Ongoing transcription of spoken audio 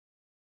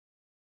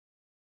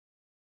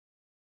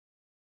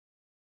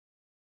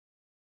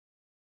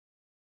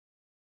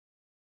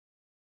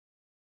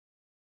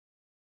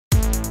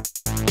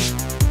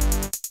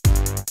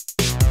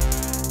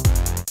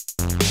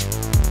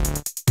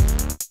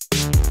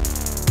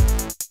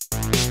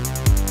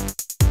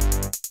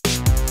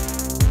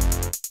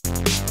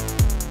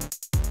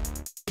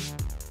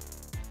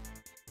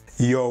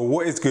Yo,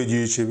 what is good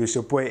YouTube? It's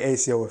your boy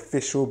ACL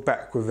Official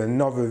back with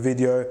another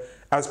video.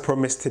 As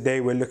promised,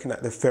 today we're looking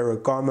at the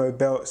Ferragamo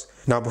belts.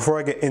 Now before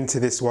I get into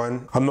this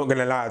one, I'm not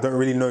gonna lie, I don't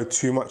really know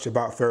too much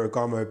about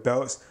Ferragamo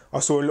belts. I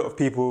saw a lot of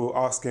people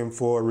asking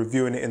for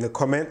reviewing it in the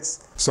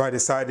comments. So I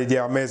decided,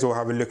 yeah, I may as well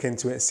have a look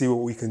into it and see what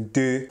we can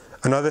do.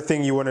 Another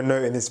thing you want to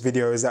note in this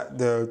video is that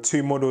the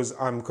two models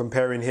I'm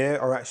comparing here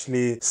are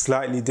actually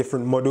slightly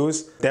different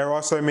models. There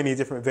are so many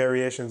different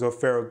variations of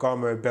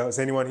Ferragamo belts.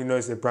 Anyone who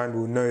knows the brand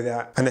will know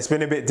that. And it's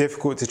been a bit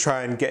difficult to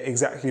try and get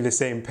exactly the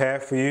same pair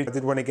for you. I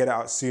did want to get it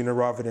out sooner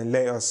rather than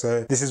later,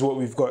 so this is what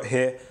we've got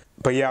here.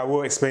 But yeah, I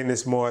will explain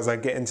this more as I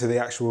get into the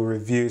actual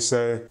review.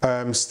 So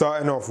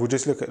starting off, we'll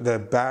just look at the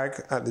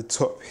bag at the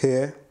top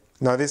here.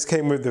 Now this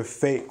came with the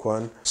fake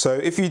one. So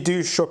if you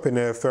do shop in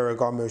a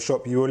Ferragamo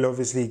shop, you will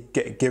obviously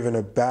get given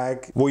a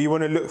bag. What you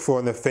want to look for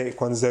on the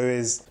fake ones though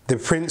is the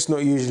print's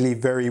not usually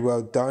very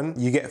well done.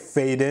 You get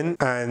fading,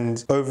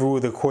 and overall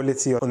the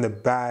quality on the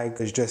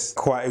bag is just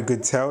quite a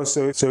good tell.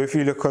 So if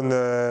you look on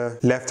the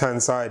left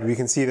hand side, we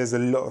can see there's a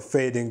lot of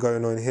fading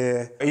going on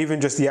here. Even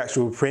just the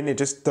actual print, it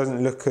just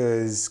doesn't look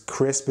as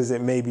crisp as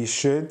it maybe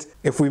should.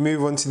 If we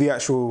move on to the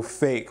actual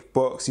fake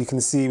box, you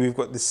can see we've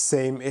got the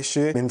same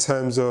issue in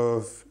terms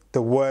of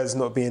the words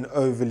not being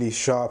overly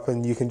sharp,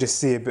 and you can just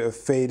see a bit of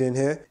fade in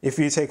here. If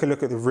you take a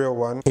look at the real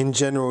one, in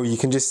general, you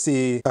can just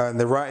see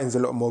the writing's a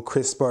lot more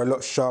crisper, a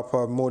lot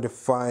sharper, more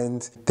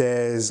defined.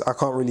 I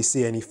can't really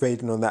see any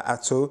fading on that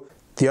at all.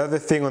 The other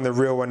thing on the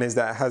real one is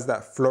that it has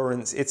that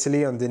Florence,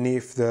 Italy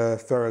underneath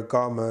the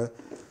Ferragamo.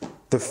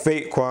 The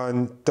fake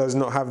one does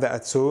not have that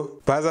at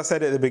all. But as I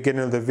said at the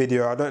beginning of the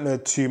video, I don't know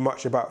too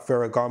much about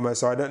Ferragamo,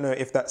 so I don't know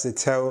if that's a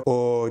tell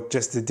or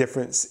just a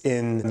difference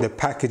in the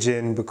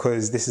packaging,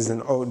 because this is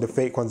the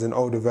fake one's an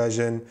older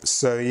version.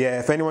 So yeah,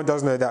 if anyone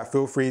does know that,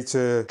 feel free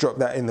to drop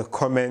that in the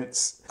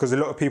comments, because a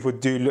lot of people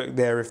do look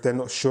there if they're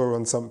not sure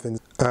on something.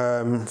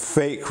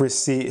 Fake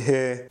receipt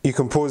here. You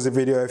can pause the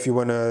video if you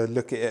want to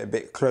look at it a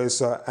bit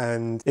closer,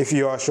 and if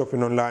you are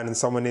shopping online and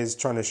someone is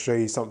trying to show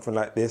you something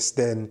like this,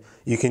 then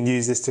you can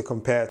use this to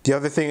compare. The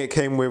other thing it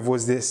came with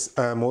was this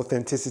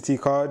authenticity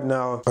card.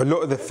 Now a lot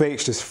of the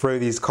fakes just throw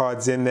these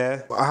cards in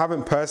there. I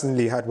haven't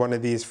personally had one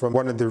of these from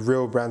one of the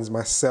real brands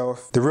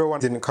myself. The real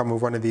one didn't come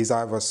with one of these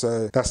either,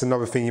 so that's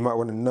another thing you might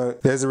want to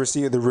note. There's a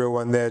receipt of the real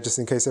one there, just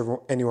in case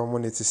anyone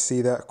wanted to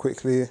see that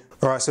quickly.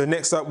 Alright, so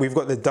next up we've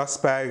got the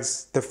dust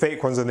bags. The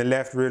fake one's on the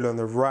left, real on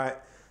the right.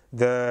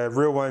 The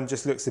real one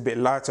just looks a bit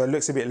lighter, it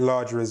looks a bit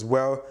larger as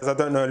well. As I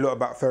don't know a lot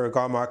about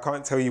Ferragamo, I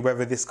can't tell you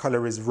whether this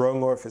colour is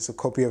wrong or if it's a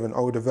copy of an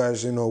older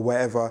version or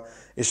whatever.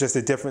 It's just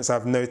a difference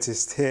I've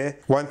noticed here.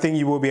 One thing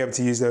you will be able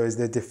to use though is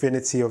the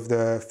Definity of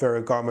the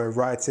Ferragamo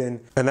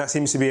writing, and that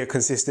seems to be a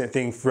consistent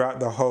thing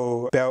throughout the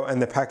whole belt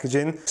and the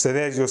packaging. So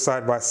there's your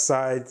side by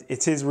side.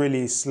 It is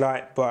really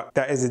slight, but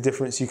that is a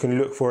difference you can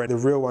look for. The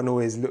real one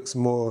always looks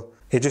more,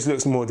 it just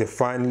looks more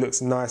defined,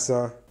 looks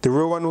nicer. The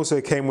real one also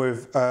came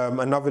with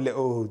another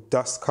little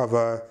dust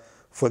cover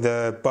for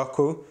the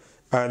buckle.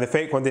 The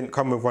fake one didn't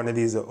come with one of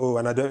these at all,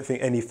 and I don't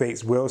think any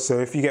fakes will, so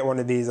if you get one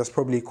of these, that's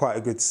probably quite a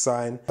good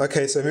sign.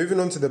 Okay, so moving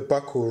on to the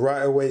buckle,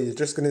 right away you're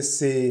just going to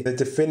see the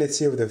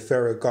Definity of the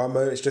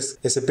Ferragamo.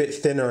 It's a bit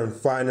thinner and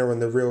finer on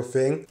the real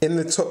thing. In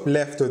the top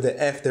left of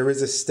the F, there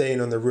is a stain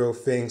on the real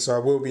thing, so I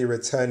will be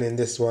returning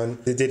this one.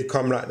 It did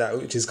come like that,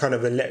 which is kind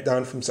of a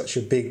letdown from such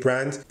a big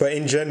brand. But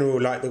in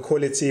general, like, the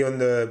quality on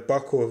the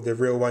buckle of the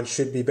real one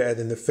should be better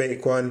than the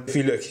fake one. If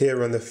you look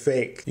here on the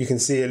fake, you can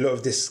see a lot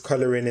of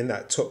discoloring in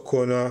that top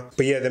corner.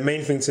 But yeah, the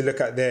main thing to look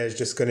at there is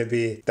just going to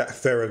be that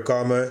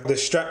Ferragamo. The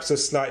straps are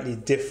slightly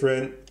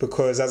different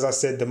because, as I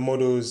said, the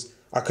models,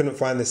 I couldn't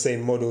find the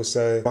same model,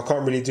 so I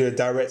can't really do a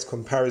direct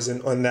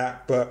comparison on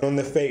that. But on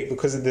the fake,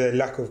 because of the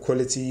lack of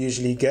quality you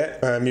usually get,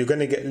 you're going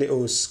to get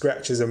little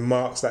scratches and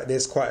marks like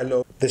this quite a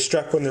lot. The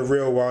strap on the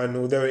real one,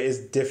 although it is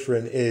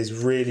different, is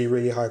really,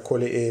 really high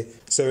quality.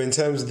 So in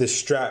terms of the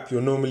strap,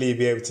 you'll normally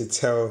be able to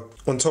tell.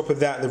 On top of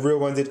that, the real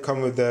one did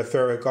come with the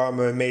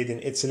Ferragamo made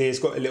in Italy. It's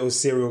got a little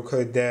serial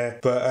code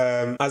there.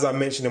 But as I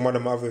mentioned in one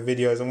of my other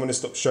videos, I'm going to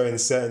stop showing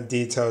certain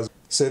details.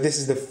 So this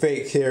is the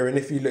fake here, and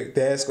if you look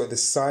there, it's got the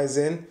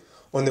sizing.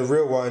 On the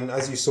real one,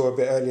 as you saw a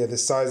bit earlier, the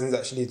sizing is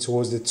actually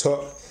towards the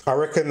top. I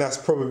reckon that's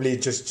probably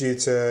just due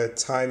to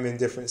timing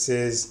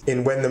differences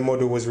in when the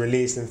model was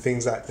released and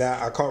things like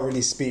that. I can't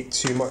really speak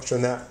too much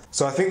on that.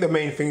 So I think the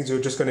main things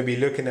you're just going to be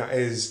looking at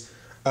is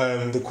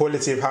the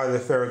quality of how the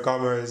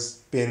Ferragamo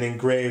is being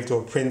engraved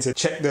or printed.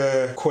 Check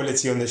the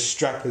quality on the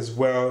strap as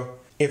well.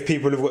 If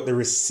people have got the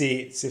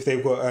receipts, if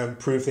they've got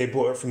proof they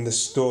bought it from the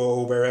store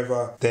or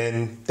wherever,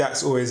 then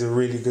that's always a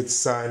really good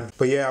sign.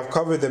 But yeah, I've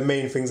covered the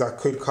main things I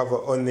could cover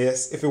on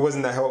this. If it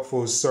wasn't that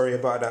helpful, sorry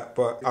about that,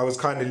 but I was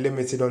kind of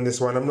limited on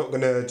this one. I'm not going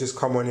to just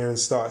come on here and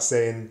start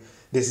saying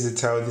this is a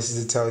tell, this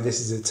is a tell, this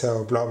is a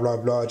tell, blah, blah,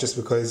 blah, just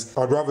because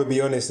I'd rather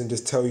be honest and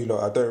just tell you, like,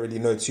 I don't really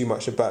know too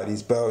much about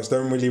these belts.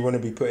 Don't really want to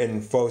be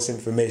putting false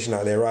information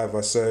out there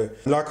either. So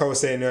like I was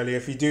saying earlier,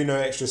 if you do know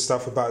extra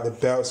stuff about the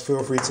belts,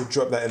 feel free to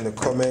drop that in the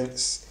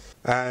comments.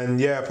 And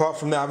yeah, apart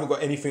from that, I haven't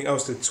got anything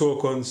else to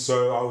talk on,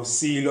 so I will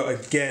see you lot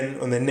again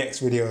on the next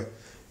video.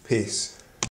 Peace.